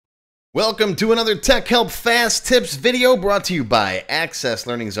Welcome to another Tech Help Fast Tips video brought to you by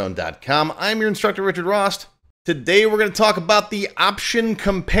AccessLearningZone.com. I'm your instructor, Richard Rost. Today we're going to talk about the option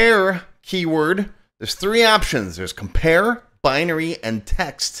compare keyword. There's three options. There's compare, binary, and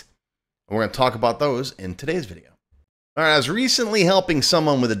text. And we're going to talk about those in today's video. All right, I was recently helping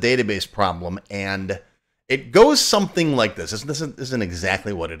someone with a database problem, and it goes something like this. This isn't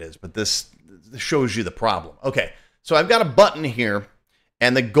exactly what it is, but this shows you the problem. Okay, so I've got a button here.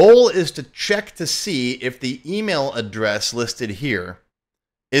 And the goal is to check to see if the email address listed here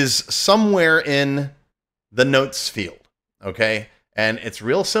is somewhere in the notes field, okay? And it's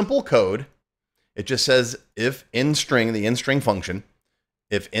real simple code. It just says if in string, the in string function,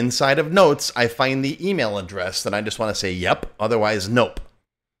 if inside of notes I find the email address, then I just want to say yep, otherwise nope.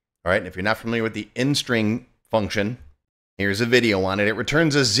 All right, and if you're not familiar with the in string function, here's a video on it. It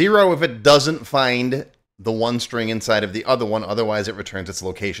returns a 0 if it doesn't find the one string inside of the other one, otherwise it returns its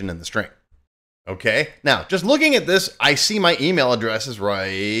location in the string. Okay, now just looking at this, I see my email address is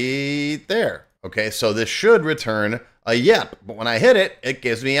right there. Okay, so this should return a yep, but when I hit it, it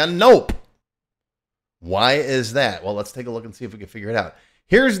gives me a nope. Why is that? Well, let's take a look and see if we can figure it out.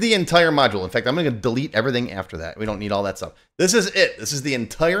 Here's the entire module. In fact, I'm going to delete everything after that. We don't need all that stuff. This is it. This is the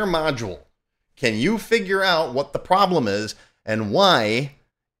entire module. Can you figure out what the problem is and why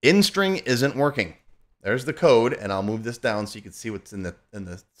in-string isn't working? There's the code, and I'll move this down so you can see what's in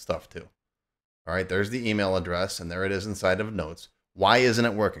the stuff too. All right, there's the email address, and there it is inside of notes. Why isn't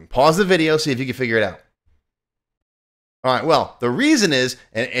it working? Pause the video, see if you can figure it out. All right, well, the reason is,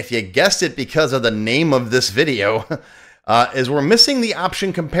 and if you guessed it because of the name of this video, is we're missing the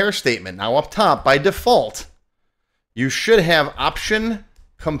option compare statement. Now up top, by default, you should have option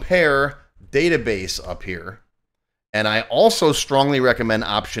compare database up here. And I also strongly recommend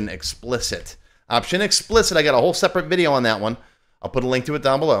option explicit. Option explicit, I got a whole separate video on that one. I'll put a link to it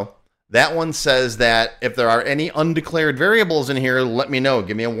down below. That one says that if there are any undeclared variables in here, let me know.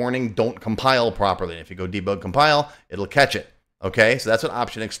 Give me a warning, don't compile properly. If you go debug compile, it'll catch it. Okay, so that's what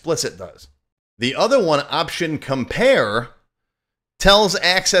option explicit does. The other one, option compare, tells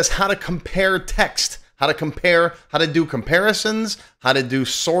Access how to compare text, how to do comparisons, how to do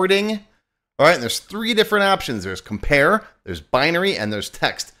sorting. All right, and there's three different options. There's compare, there's binary, and there's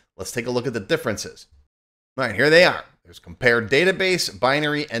text. Let's take a look at the differences. All right, here they are. There's compare database,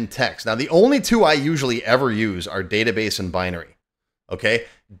 binary, and text. Now, the only two I usually ever use are database and binary. Okay,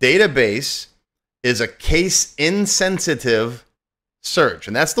 database is a case-insensitive search,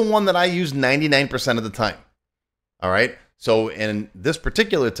 and that's the one that I use 99% of the time. All right, so in this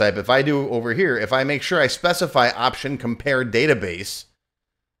particular type, if I do over here, if I make sure I specify option compare database,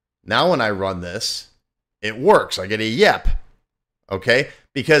 now when I run this, it works. I get a yep. Okay,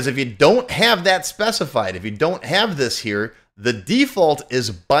 because if you don't have that specified, if you don't have this here, the default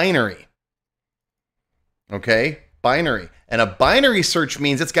is binary. Okay, binary. And a binary search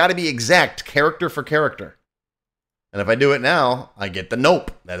means it's got to be exact, character for character. And if I do it now, I get the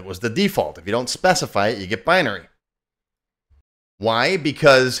nope. That was the default. If you don't specify it, you get binary. Why?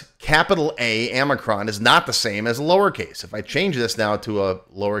 Because capital A, Omicron, is not the same as lowercase. If I change this now to a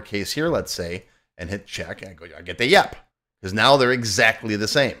lowercase here, let's say, and hit check, I get the yep. Because now they're exactly the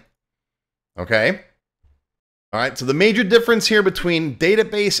same. Okay? All right, so the major difference here between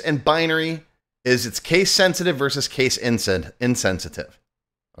database and binary is it's case-sensitive versus case-insensitive.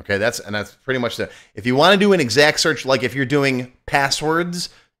 Okay, that's pretty much it. If you want to do an exact search, like if you're doing passwords,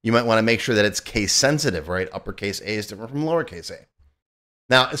 you might want to make sure that it's case-sensitive, right? Uppercase A is different from lowercase a.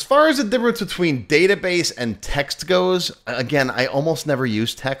 Now, as far as the difference between database and text goes, again, I almost never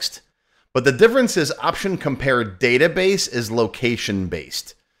use text. But the difference is option compare database is location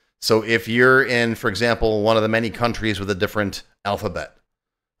based. So if you're in, for example, one of the many countries with a different alphabet,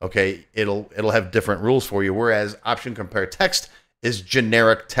 okay, it'll have different rules for you. Whereas option compare text is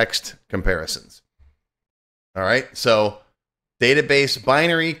generic text comparisons. All right, so database,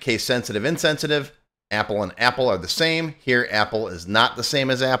 binary, case sensitive, insensitive, Apple and Apple are the same. Here, Apple is not the same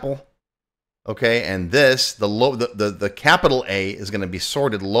as Apple. Okay, and this, the capital A is going to be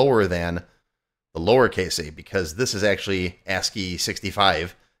sorted lower than the lowercase a because this is actually ASCII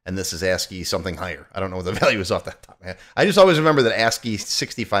 65 and this is ASCII something higher. I don't know what the value is off the top of my head. I just always remember that ASCII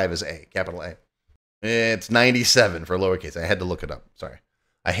 65 is A, capital A. It's 97 for lowercase. I had to look it up. Sorry.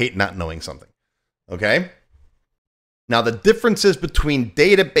 I hate not knowing something. Okay? Now, the differences between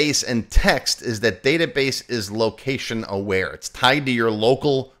database and text is that database is location aware. It's tied to your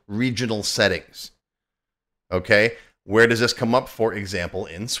local regional settings. Okay, where does this come up? For example,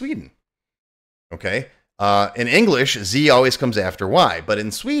 in Sweden. Okay, in English, Z always comes after Y, but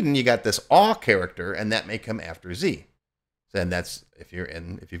in Sweden, you got this A character, and that may come after Z. And that's if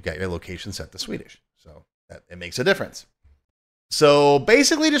you've got your location set to Swedish. So that it makes a difference. So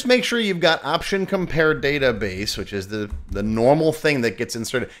basically just make sure you've got option compare database, which is the normal thing that gets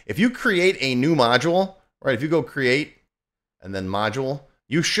inserted. If you create a new module, right, if you go create and then module,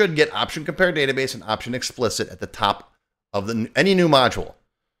 you should get option compare database and option explicit at the top of any new module,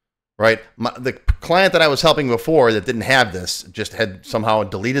 right? The client that I was helping before that didn't have this just had somehow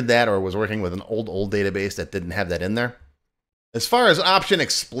deleted that or was working with an old database that didn't have that in there. As far as option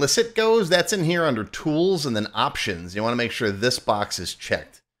explicit goes, that's in here under tools and then options. You want to make sure this box is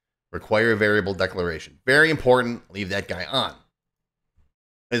checked. Require variable declaration. Very important. Leave that guy on.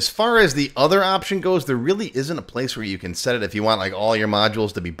 As far as the other option goes, there really isn't a place where you can set it if you want like all your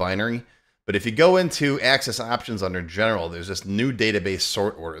modules to be binary. But if you go into access options under general, there's this new database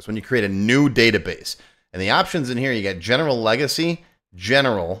sort orders. When you create a new database and the options in here, you get general legacy,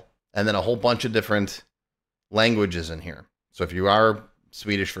 general, and then a whole bunch of different languages in here. So if you are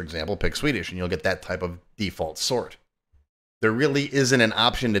Swedish, for example, pick Swedish and you'll get that type of default sort. There really isn't an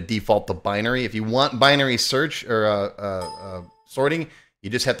option to default to binary. If you want binary search or sorting, you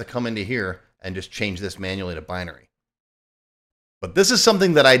just have to come into here and just change this manually to binary. But this is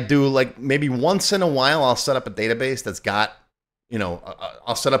something that I do like maybe once in a while. I'll set up a database that's got,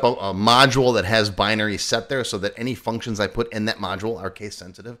 I'll set up a module that has binary set there so that any functions I put in that module are case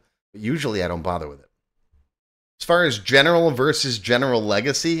sensitive. But usually I don't bother with it. As far as general versus general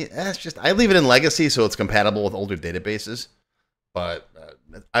legacy, it's just, I leave it in legacy so it's compatible with older databases, but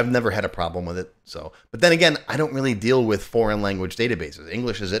I've never had a problem with it. So, but then again, I don't really deal with foreign language databases.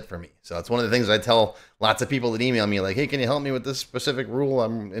 English is it for me. So that's one of the things I tell lots of people that email me like, hey, can you help me with this specific rule?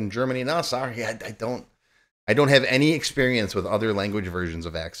 I'm in Germany. No, sorry, I don't have any experience with other language versions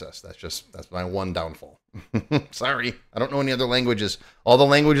of Access. That's my one downfall. Sorry, I don't know any other languages. All the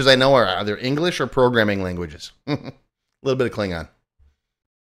languages I know are either English or programming languages. A little bit of Klingon.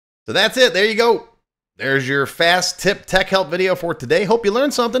 So that's it. There you go. There's your fast tip tech help video for today. Hope you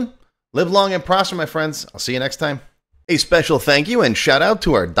learned something. Live long and prosper, my friends. I'll see you next time. A special thank you and shout out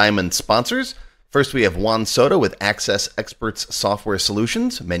to our diamond sponsors. First, we have Juan Soto with Access Experts Software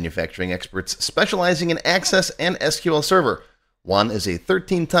Solutions, manufacturing experts specializing in Access and SQL Server. Juan is a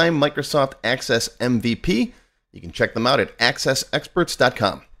 13-time Microsoft Access MVP. You can check them out at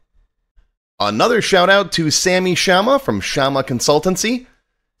accessexperts.com. Another shout out to Sammy Shama from Shama Consultancy.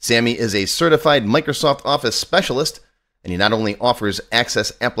 Sammy is a certified Microsoft Office specialist, and he not only offers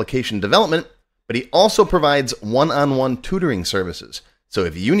Access application development, but he also provides one-on-one tutoring services. So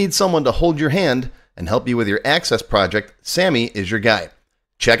if you need someone to hold your hand and help you with your Access project, Sammy is your guy.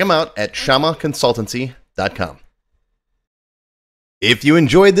 Check him out at shamaconsultancy.com. If you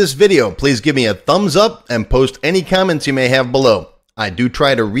enjoyed this video, please give me a thumbs up and post any comments you may have below. I do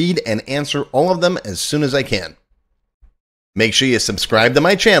try to read and answer all of them as soon as I can. Make sure you subscribe to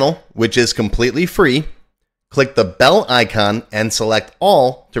my channel, which is completely free. Click the bell icon and select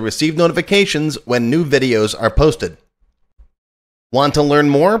all to receive notifications when new videos are posted. Want to learn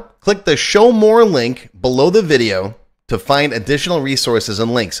more? Click the Show More link below the video to find additional resources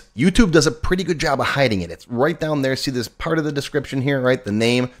and links. YouTube does a pretty good job of hiding it. It's right down there. See this part of the description here, right? The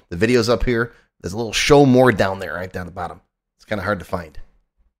name, the video's up here. There's a little Show More down there, right down the bottom. It's kind of hard to find.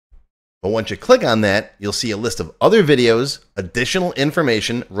 But once you click on that, you'll see a list of other videos, additional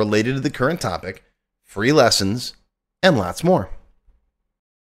information related to the current topic, free lessons, and lots more.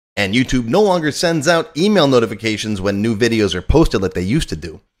 And YouTube no longer sends out email notifications when new videos are posted like they used to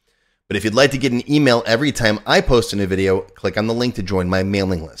do. But if you'd like to get an email every time I post a new video, click on the link to join my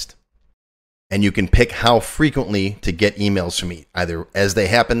mailing list. And you can pick how frequently to get emails from me, either as they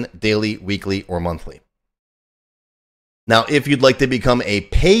happen, daily, weekly, or monthly. Now, if you'd like to become a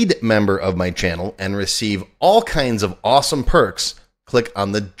paid member of my channel and receive all kinds of awesome perks, click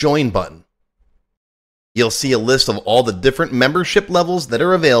on the Join button. You'll see a list of all the different membership levels that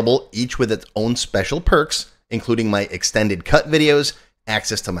are available, each with its own special perks, including my extended cut videos,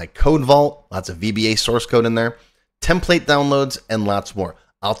 access to my code vault, lots of VBA source code in there, template downloads, and lots more.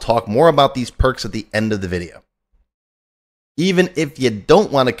 I'll talk more about these perks at the end of the video. Even if you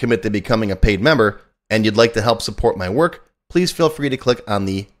don't want to commit to becoming a paid member and you'd like to help support my work, please feel free to click on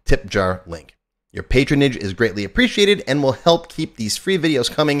the tip jar link. Your patronage is greatly appreciated and will help keep these free videos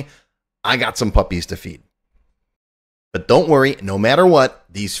coming. I got some puppies to feed. But don't worry, no matter what,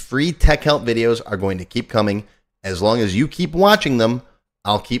 these free tech help videos are going to keep coming. As long as you keep watching them,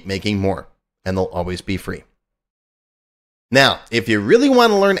 I'll keep making more, and they'll always be free. Now, if you really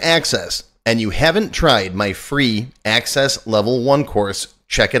want to learn Access and you haven't tried my free Access Level 1 course,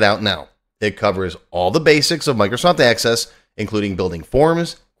 check it out now. It covers all the basics of Microsoft Access, including building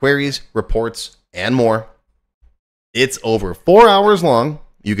forms, queries, reports, and more. It's over 4 hours long.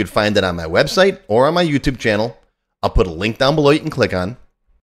 You can find it on my website or on my YouTube channel. I'll put a link down below you can click on.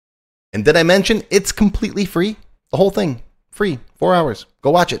 And did I mention it's completely free? The whole thing, free, 4 hours.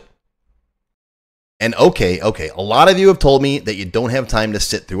 Go watch it. And okay, a lot of you have told me that you don't have time to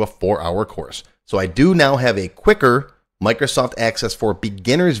sit through a 4-hour course. So I do now have a quicker Microsoft Access for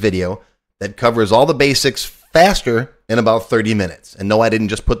Beginners video that covers all the basics faster in about 30 minutes. And no, I didn't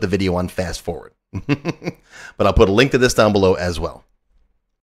just put the video on fast forward. But I'll put a link to this down below as well.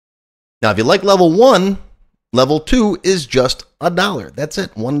 Now, if you like level 1, level 2 is just $1. That's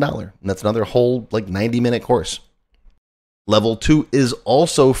it, $1. And that's another whole 90-minute course. Level 2 is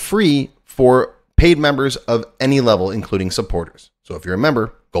also free for paid members of any level, including supporters. So if you're a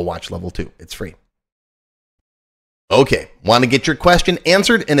member, go watch level 2. It's free. Okay, want to get your question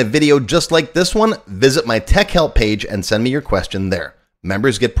answered in a video just like this one? Visit my tech help page and send me your question there.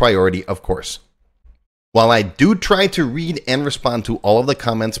 Members get priority, of course. While I do try to read and respond to all of the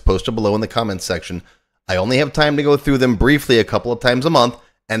comments posted below in the comments section, I only have time to go through them briefly a couple of times a month,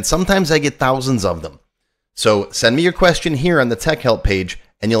 and sometimes I get thousands of them. So send me your question here on the tech help page,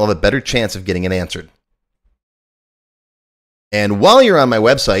 and you'll have a better chance of getting it answered. And while you're on my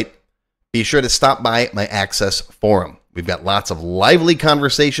website, be sure to stop by my Access forum. We've got lots of lively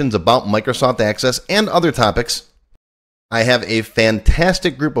conversations about Microsoft Access and other topics. I have a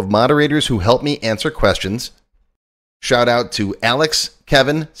fantastic group of moderators who help me answer questions. Shout out to Alex,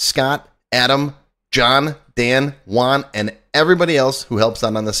 Kevin, Scott, Adam, John, Dan, Juan, and everybody else who helps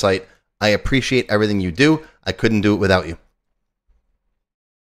out on the site. I appreciate everything you do. I couldn't do it without you.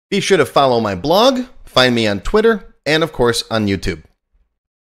 Be sure to follow my blog, find me on Twitter, and of course on YouTube.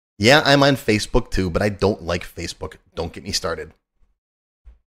 Yeah, I'm on Facebook too, but I don't like Facebook. Don't get me started.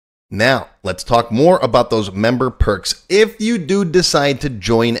 Now, let's talk more about those member perks if you do decide to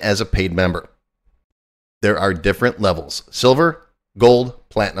join as a paid member. There are different levels: silver, gold,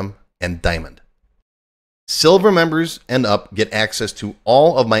 platinum, and diamond. Silver members and up get access to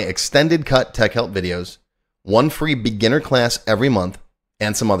all of my extended cut tech help videos, one free beginner class every month,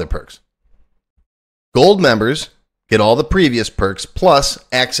 and some other perks. Gold members get all the previous perks, plus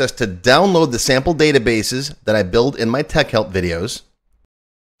access to download the sample databases that I build in my tech help videos,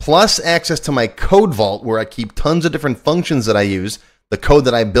 plus access to my code vault where I keep tons of different functions that I use, the code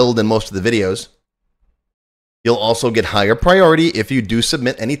that I build in most of the videos. You'll also get higher priority if you do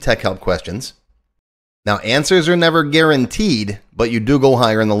submit any tech help questions. Now, answers are never guaranteed, but you do go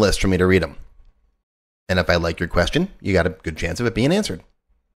higher in the list for me to read them. And if I like your question, you got a good chance of it being answered.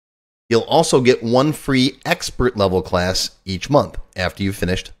 You'll also get one free expert level class each month after you've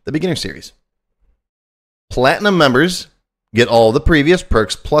finished the beginner series. Platinum members get all the previous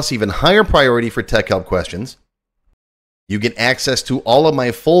perks plus even higher priority for tech help questions. You get access to all of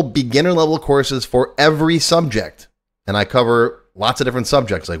my full beginner level courses for every subject. And I cover lots of different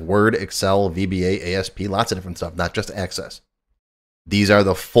subjects like Word, Excel, VBA, ASP, lots of different stuff, not just Access. These are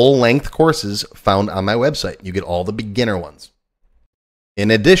the full-length courses found on my website. You get all the beginner ones. In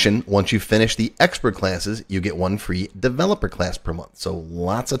addition, once you finish the expert classes, you get one free developer class per month. So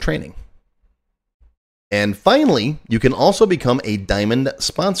lots of training. And finally, you can also become a Diamond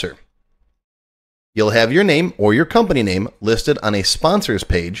sponsor. You'll have your name or your company name listed on a sponsors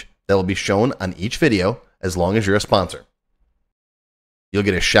page that will be shown on each video as long as you're a sponsor. You'll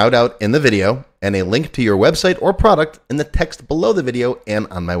get a shout out in the video and a link to your website or product in the text below the video and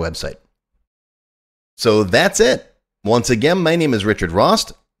on my website. So that's it. Once again, my name is Richard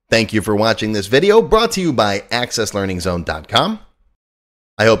Rost. Thank you for watching this video brought to you by accesslearningzone.com.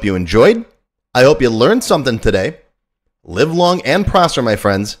 I hope you enjoyed. I hope you learned something today. Live long and prosper, my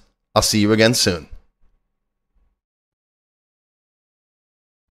friends. I'll see you again soon.